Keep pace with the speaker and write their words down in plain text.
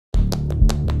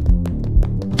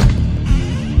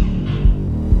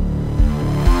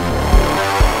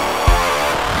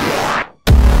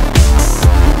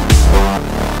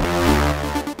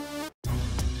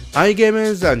Hi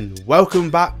gamers and welcome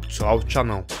back to our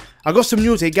channel. I got some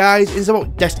news here guys, it's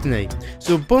about Destiny.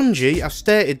 So Bungie have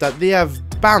stated that they have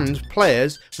banned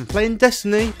players from playing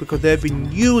Destiny because they've been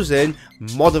using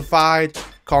modified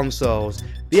consoles.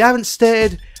 They haven't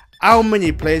stated how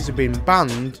many players have been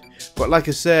banned, but like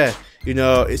I say, you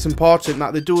know, it's important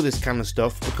that they do this kind of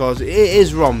stuff because it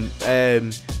is wrong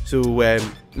to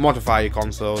modify your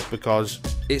consoles because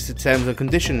it's the terms and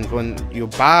conditions when you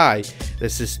buy the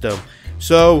system.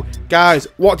 So guys,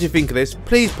 what do you think of this?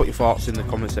 Please put your thoughts in the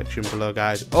comment section below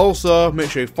guys. Also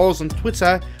make sure you follow us on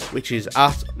Twitter, which is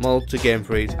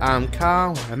 @MultiGameFreaks. I'm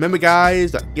Carl. Remember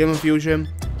guys that Game Fusion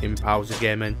empowers the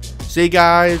gaming. See you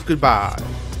guys, goodbye.